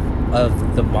man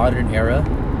of the modern era.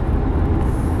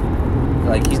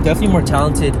 Like, he's definitely more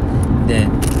talented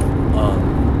than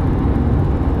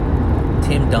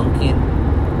Tim Duncan.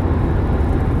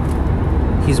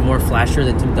 He's more flashier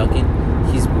than Tim Duncan.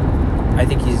 I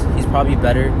think he's probably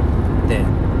better than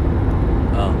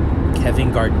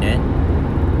Kevin Garnett.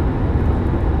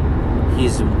 He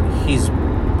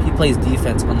plays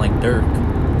defense unlike Dirk.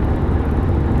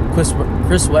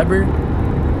 Chris Webber,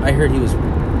 I heard he was.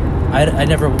 I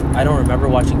don't remember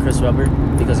watching Chris Webber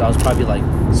because I was probably like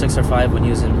 6 or 5 when he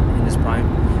was in his prime.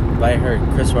 But I heard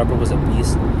Chris Webber was a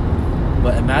beast.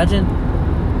 But imagine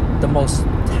the most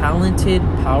talented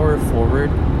power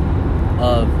forward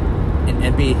of in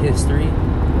NBA history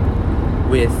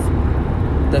with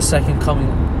the second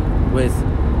coming with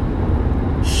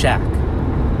Shaq,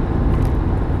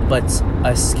 but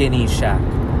a skinny Shaq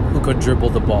who could dribble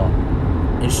the ball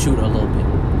and shoot a little bit.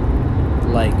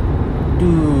 Like,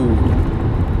 dude,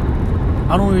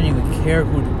 I don't even care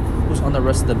who's on the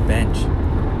rest of the bench.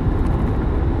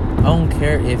 I don't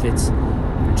care if it's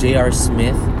J.R.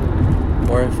 Smith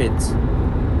or if it's...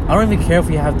 I don't even care if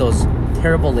we have those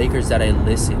terrible Lakers that I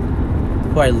listed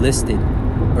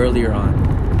earlier on.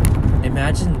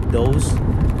 Imagine those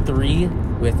three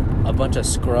with a bunch of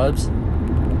scrubs.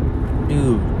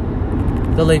 Dude,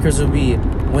 the Lakers would be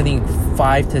winning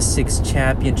 5 to 6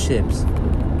 championships.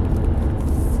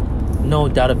 No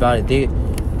doubt about it.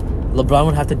 LeBron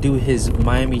would have to do his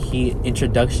Miami Heat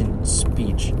introduction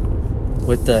speech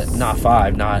with the not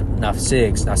 5, not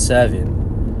 6, not 7.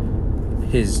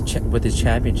 With his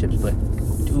championships, but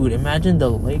dude, imagine the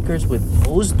Lakers with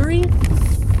those three.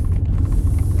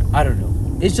 I don't know.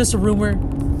 It's just a rumor.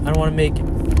 I don't want to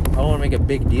make a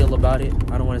big deal about it.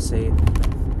 I don't want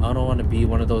to be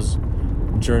one of those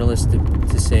journalists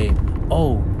to say,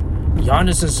 "Oh,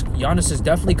 Giannis is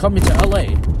definitely coming to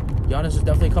LA. Giannis is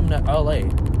definitely coming to LA."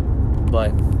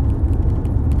 But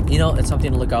it's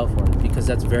something to look out for, because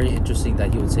that's very interesting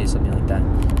that he would say something like that.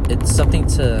 It's something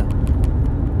to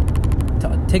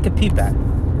take a peep at.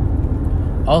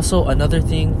 Also, another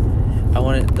thing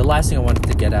the last thing I wanted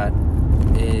to get at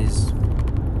is,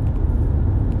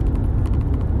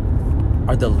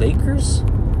 are the Lakers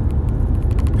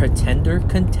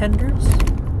contenders?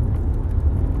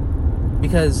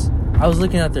 Because I was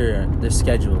looking at their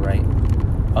schedule, right?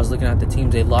 I was looking at the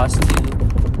teams they lost to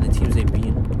and the teams they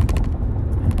beat.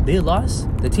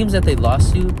 The teams that they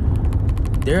lost to,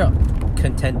 they're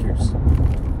contenders.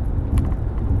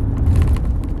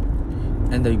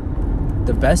 And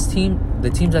the best team, the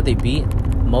teams that they beat,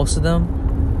 most of them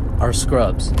are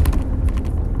scrubs.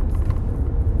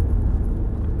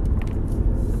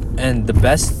 And the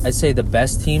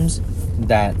best teams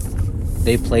that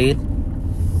they played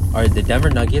are the Denver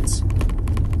Nuggets,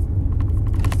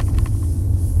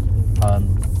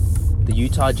 the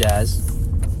Utah Jazz,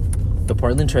 the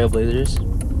Portland Trail Blazers,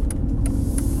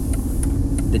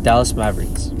 the Dallas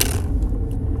Mavericks,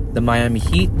 the Miami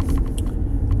Heat,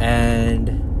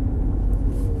 and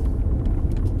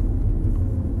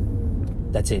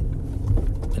that's it.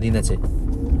 I think that's it.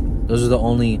 Those are the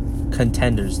only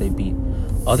contenders they beat.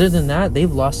 Other than that,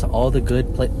 they've lost to all the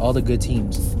good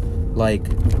teams. Like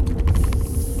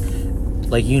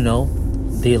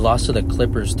they lost to the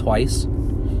Clippers twice.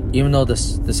 Even though the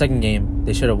second game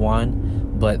they should have won,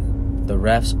 but the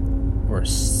refs were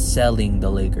selling the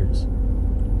Lakers.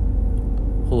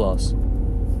 Who else?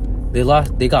 They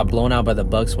got blown out by the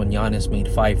Bucks when Giannis made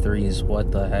 5 threes.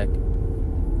 What the heck?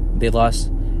 They lost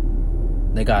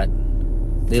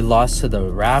to the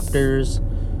Raptors.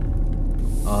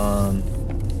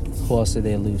 Who else did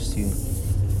they lose to?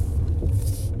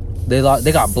 They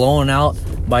got blown out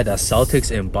by the Celtics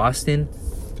in Boston.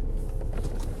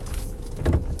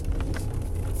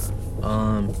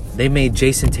 They made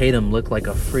Jason Tatum look like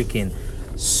a freaking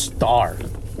star,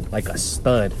 like a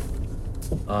stud.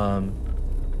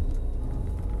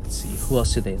 Let's see, who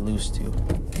else did they lose to?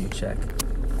 Let me check.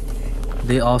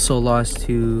 They also lost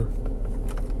to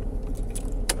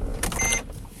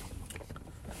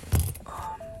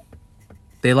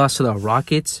the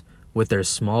Rockets with their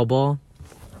small ball,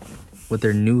 with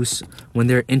their when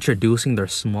they're introducing their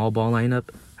small ball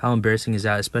lineup. How embarrassing is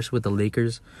that, especially with the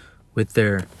Lakers with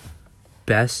their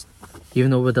best,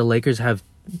 even though with the Lakers have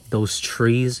those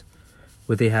trees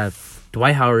where they have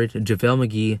Dwight Howard, JaVale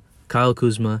McGee, Kyle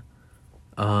Kuzma,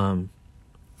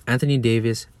 Anthony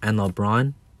Davis, and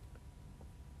LeBron.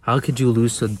 How could you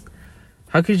lose with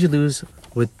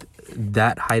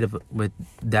that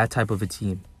type of a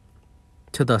team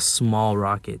to the small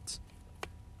Rockets?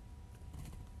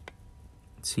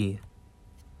 Let's see.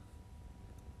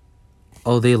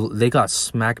 Oh, they got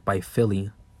smacked by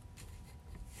Philly.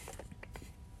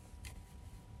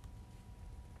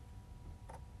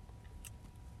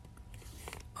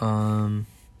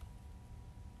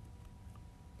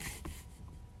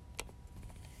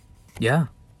 Yeah.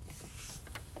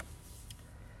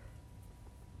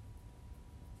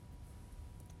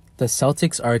 The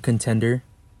Celtics are a contender.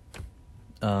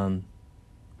 The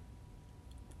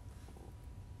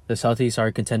Celtics are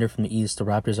a contender from the East. The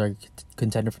Raptors are a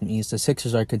contender from the East. The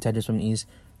Sixers are contenders from the East.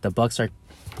 The Bucks are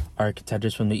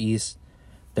contenders from the East.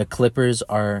 The Clippers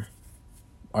are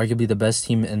arguably the best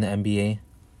team in the NBA.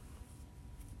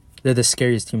 They're the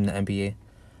scariest team in the NBA.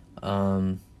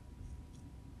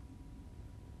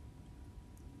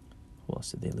 Who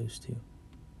else did they lose to?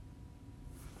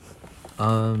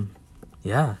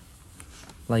 Yeah.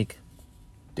 Like,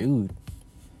 dude.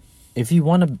 If you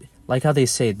want to... Like how they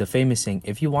say, the famous saying,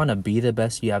 if you want to be the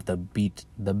best, you have to beat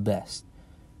the best.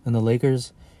 And the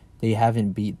Lakers, they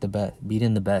haven't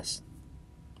beaten the best.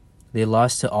 They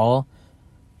lost to all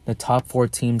the top 4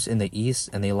 teams in the East,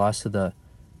 and they lost to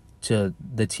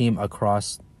the team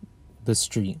across the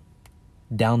street,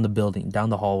 down the building, down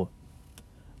the hall.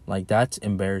 Like, that's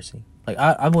embarrassing. Like,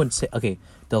 I would say, okay,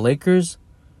 the Lakers,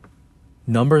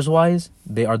 numbers wise,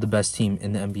 they are the best team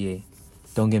in the NBA.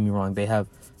 Don't get me wrong. They have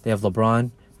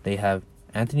LeBron, they have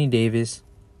Anthony Davis,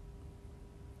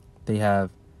 they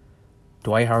have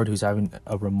Dwight Howard, who's having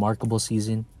a remarkable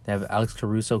season. They have Alex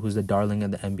Caruso, who's the darling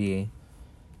of the NBA.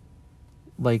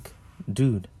 Like,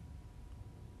 dude,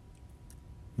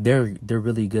 they're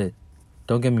really good.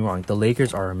 Don't get me wrong. The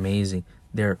Lakers are amazing.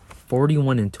 They're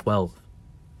 41-12.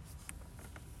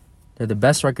 They're the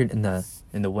best record in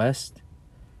the West,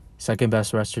 second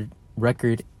best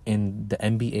record in the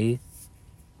NBA.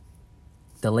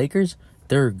 The Lakers,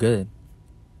 they're good.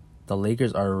 The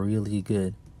Lakers are really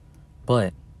good,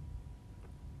 but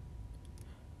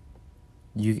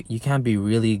you can't be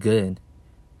really good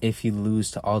if you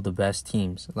lose to all the best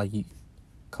teams. Like,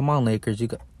 come on, Lakers, you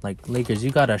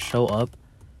gotta show up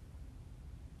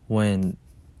when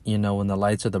the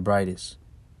lights are the brightest,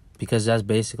 because that's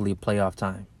basically playoff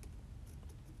time.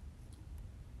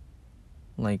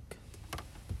 Like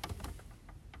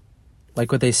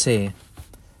what they say,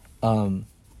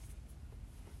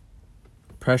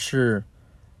 pressure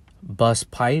busts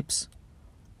pipes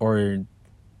or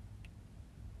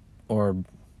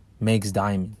makes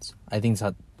diamonds. I think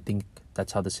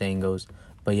that's how the saying goes.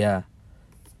 But yeah,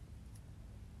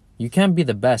 you can't be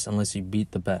the best unless you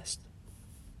beat the best.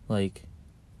 Like,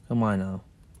 come on now.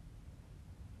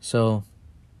 So,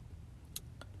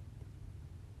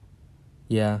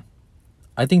 yeah,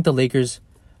 I think the Lakers,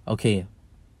 okay,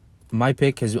 my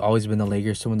pick has always been the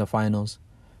Lakers to win the finals,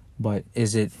 but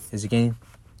is it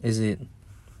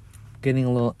getting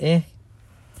a little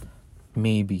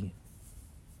maybe,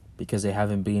 because they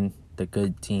haven't been the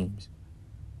good teams.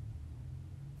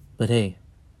 But hey,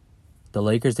 the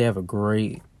Lakers, they have a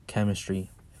great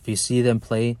chemistry. If you see them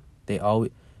play,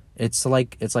 it's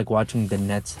like watching the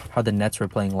Nets, how the Nets were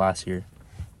playing last year.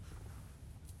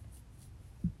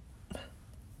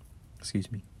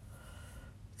 Excuse me.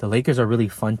 The Lakers are really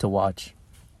fun to watch.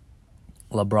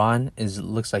 LeBron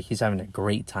looks like he's having a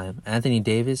great time. Anthony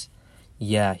Davis,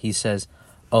 yeah, he says,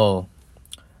 "Oh,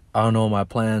 I don't know what my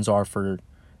plans are for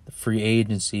the free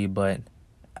agency," but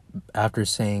after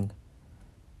saying,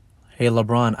 "Hey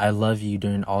LeBron, I love you,"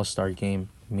 during All-Star Game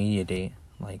Media Day,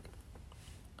 like,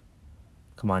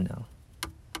 come on now.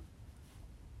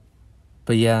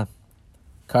 But yeah,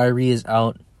 Kyrie is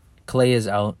out, Klay is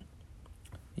out.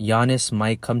 Giannis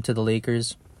might come to the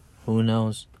Lakers. Who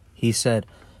knows? He said,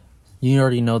 you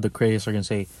already know the critics are going to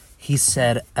say, he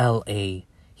said LA.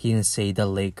 He didn't say the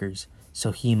Lakers.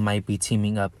 So he might be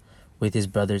teaming up with his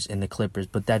brothers in the Clippers.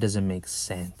 But that doesn't make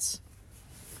sense.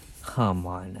 Come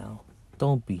on now.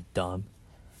 Don't be dumb.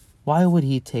 Why would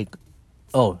he take...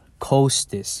 Oh,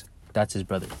 Kostas. That's his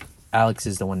brother. Alex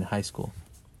is the one in high school.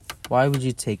 Why would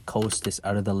you take Kostas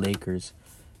out of the Lakers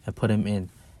and put him in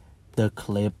the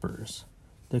Clippers?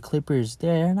 The Clippers,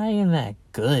 they're not even that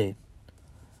good.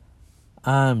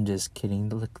 I'm just kidding.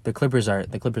 The Clippers are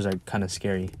kind of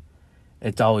scary.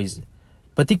 It's always...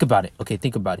 But think about it. Okay,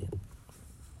 think about it.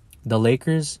 The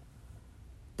Lakers,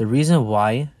 the reason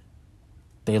why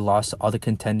they lost to all the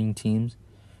contending teams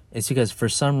is because for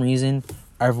some reason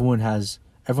everyone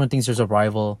thinks there's a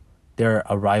rival. They're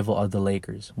a rival of the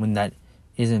Lakers, when that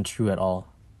isn't true at all.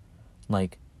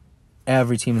 Like,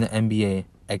 every team in the NBA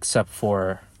except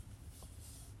for...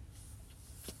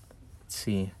 Let's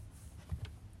see.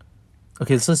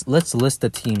 Okay, let's list the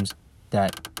teams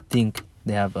that think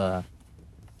they have a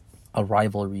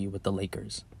rivalry with the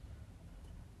Lakers.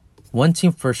 One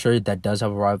team for sure that does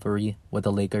have a rivalry with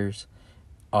the Lakers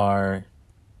is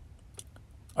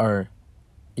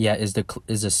the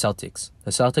Celtics.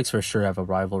 The Celtics for sure have a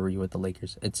rivalry with the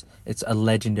Lakers. It's a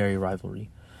legendary rivalry.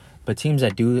 But teams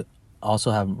that do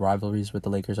also have rivalries with the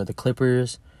Lakers are the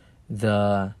Clippers,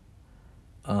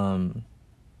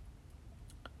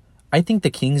 I think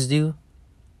the Kings do,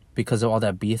 because of all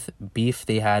that beef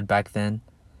they had back then,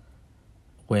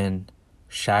 when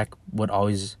Shaq would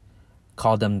always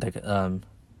call them the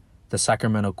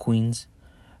Sacramento Queens.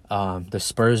 The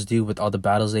Spurs do, with all the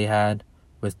battles they had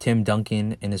with Tim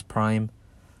Duncan in his prime.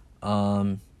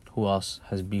 Who else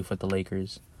has beef with the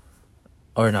Lakers?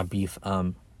 Or not beef,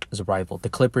 as a rival. The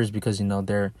Clippers, because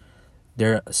they're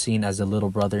seen as a little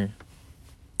brother.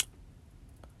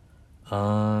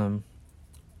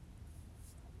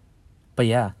 But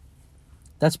yeah,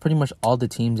 that's pretty much all the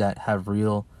teams that have a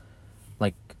real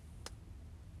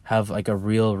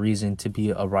reason to be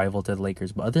a rival to the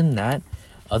Lakers. But other than that,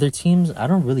 other teams, I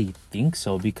don't really think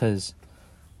so, because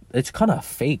it's kind of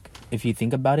fake if you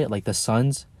think about it. Like the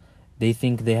Suns, they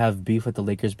think they have beef with the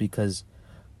Lakers because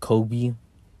them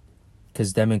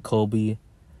and Kobe,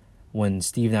 when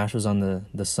Steve Nash was on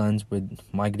the Suns with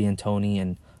Mike D'Antoni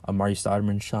and Amari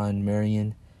Stoudemire, Sean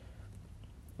Marion,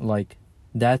 like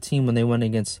that team when they went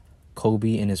against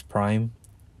Kobe in his prime,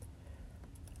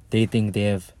 they think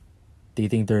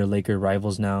they're Laker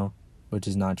rivals now, which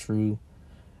is not true.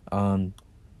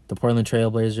 The Portland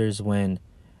Trailblazers,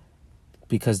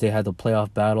 because they had the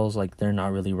playoff battles, like they're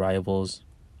not really rivals.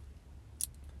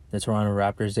 The Toronto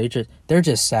Raptors, they're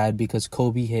just sad because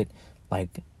Kobe hit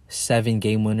like 7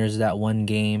 game winners that one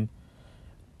game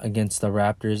against the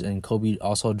Raptors, and Kobe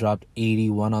also dropped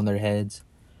 81 on their heads.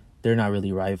 They're not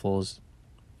really rivals.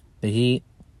 The Heat,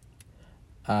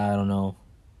 I don't know.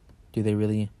 Do they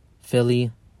really?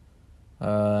 Philly,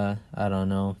 I don't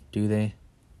know. Do they?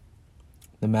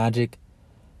 The Magic,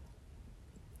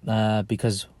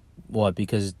 because what?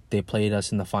 Because they played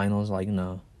us in the finals? Like,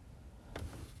 no.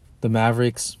 The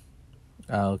Mavericks,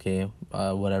 okay,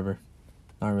 whatever.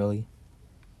 Not really.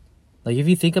 Like, if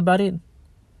you think about it,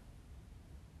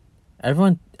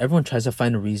 everyone tries to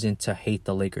find a reason to hate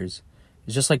the Lakers.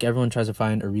 It's just like everyone tries to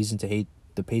find a reason to hate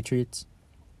the Patriots.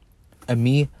 And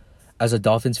me, as a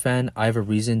Dolphins fan, I have a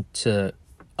reason to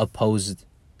oppose,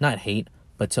 not hate,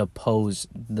 but to oppose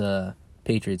the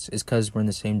Patriots. It's because we're in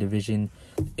the same division,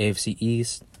 AFC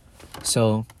East.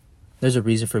 So, there's a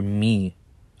reason for me.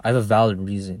 I have a valid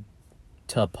reason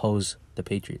to oppose the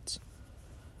Patriots.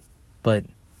 But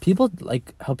people,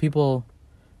 like how people,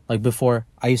 like before,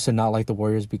 I used to not like the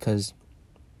Warriors because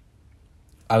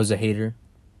I was a hater.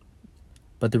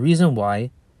 But the reason why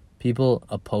people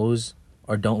oppose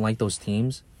or don't like those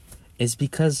teams is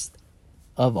because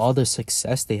of all the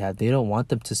success they had. They don't want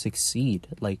them to succeed.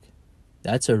 Like,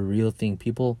 that's a real thing.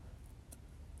 People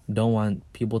don't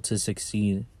want people to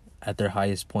succeed at their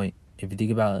highest point. If you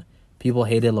think about it, people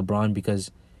hated LeBron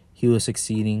because he was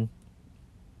succeeding.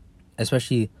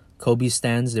 Especially Kobe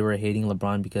stans, they were hating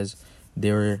LeBron because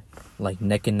they were like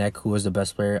neck and neck who was the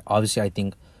best player. Obviously, I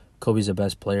think Kobe's the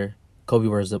best player. Kobe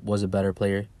was a better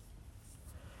player.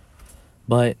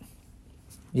 But,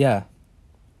 yeah,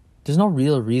 there's no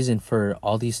real reason for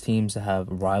all these teams to have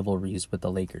rivalries with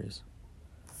the Lakers.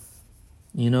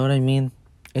 You know what I mean?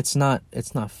 It's not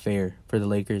fair for the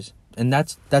Lakers. And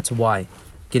that's why,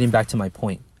 getting back to my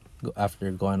point,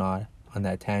 after going on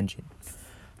that tangent,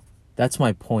 that's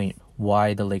my point,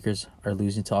 why the Lakers are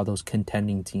losing to all those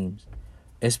contending teams.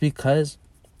 It's because,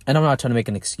 and I'm not trying to make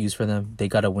an excuse for them, they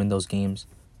got to win those games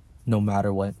no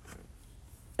matter what.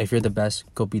 If you're the best,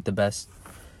 go beat the best.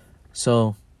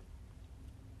 So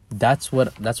that's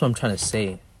what I'm trying to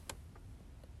say.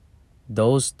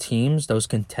 Those teams, those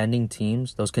contending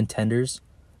teams, those contenders,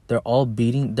 they're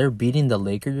beating the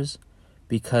Lakers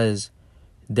because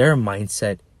their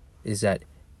mindset is that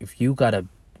if you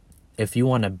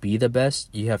want to be the best,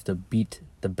 you have to beat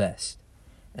the best.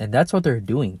 And that's what they're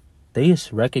doing. They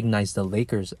just recognize the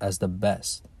Lakers as the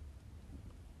best.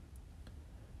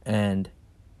 And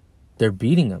they're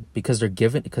beating them because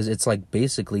it's like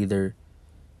basically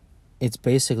it's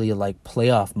basically like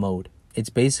playoff mode. It's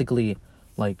basically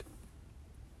like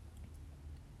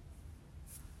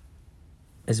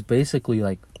they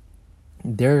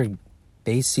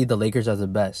see the Lakers as the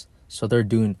best. So they're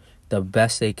doing the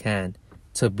best they can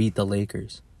to beat the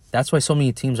Lakers. That's why so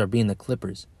many teams are beating the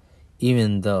Clippers,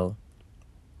 even though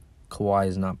Kawhi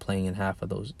is not playing in half of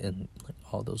those, in like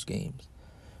all those games.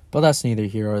 But that's neither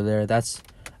here or there. That's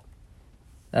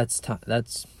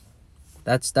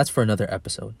for another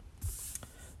episode.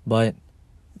 But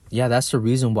yeah, that's the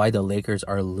reason why the Lakers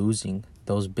are losing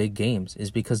those big games,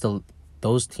 is because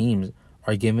those teams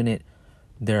are giving it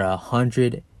their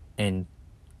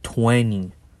 120,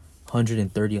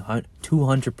 130,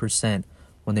 200%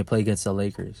 when they play against the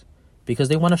Lakers, because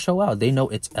they want to show out. They know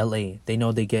it's LA. They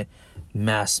know they get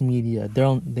mass media.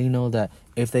 They know that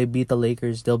if they beat the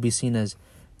Lakers, they'll be seen as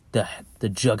the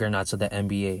juggernauts of the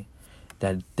NBA,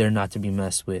 that they're not to be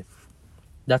messed with.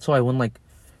 That's why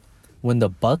when the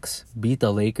Bucks beat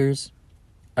the Lakers,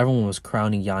 everyone was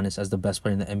crowning Giannis as the best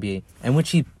player in the NBA, and which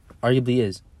he arguably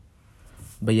is.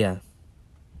 But yeah,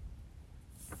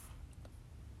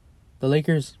 the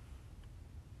Lakers,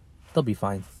 they'll be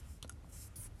fine.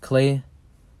 Klay,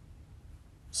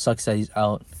 sucks that he's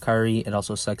out. Kyrie, it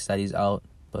also sucks that he's out,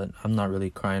 but I'm not really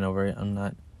crying over it. I'm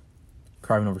not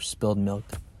crying over spilled milk.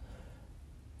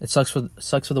 It sucks for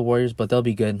the Warriors, but they'll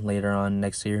be good later on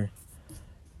next year.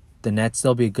 The Nets,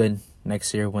 they'll be good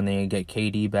next year when they get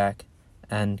KD back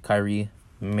and Kyrie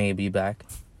may be back.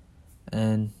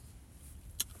 And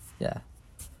yeah,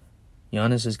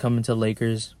 Giannis is coming to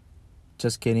Lakers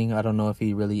Just kidding. I don't know if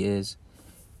he really is.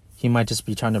 He might just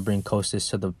be trying to bring Kostas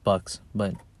to the Bucks,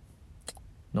 but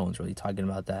no one's really talking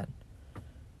about that.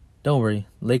 Don't worry.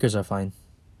 Lakers are fine.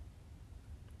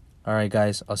 All right,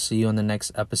 guys. I'll see you on the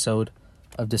next episode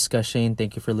of Discusshane.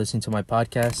 Thank you for listening to my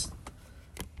podcast.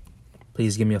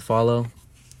 Please give me a follow,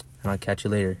 and I'll catch you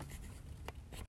later.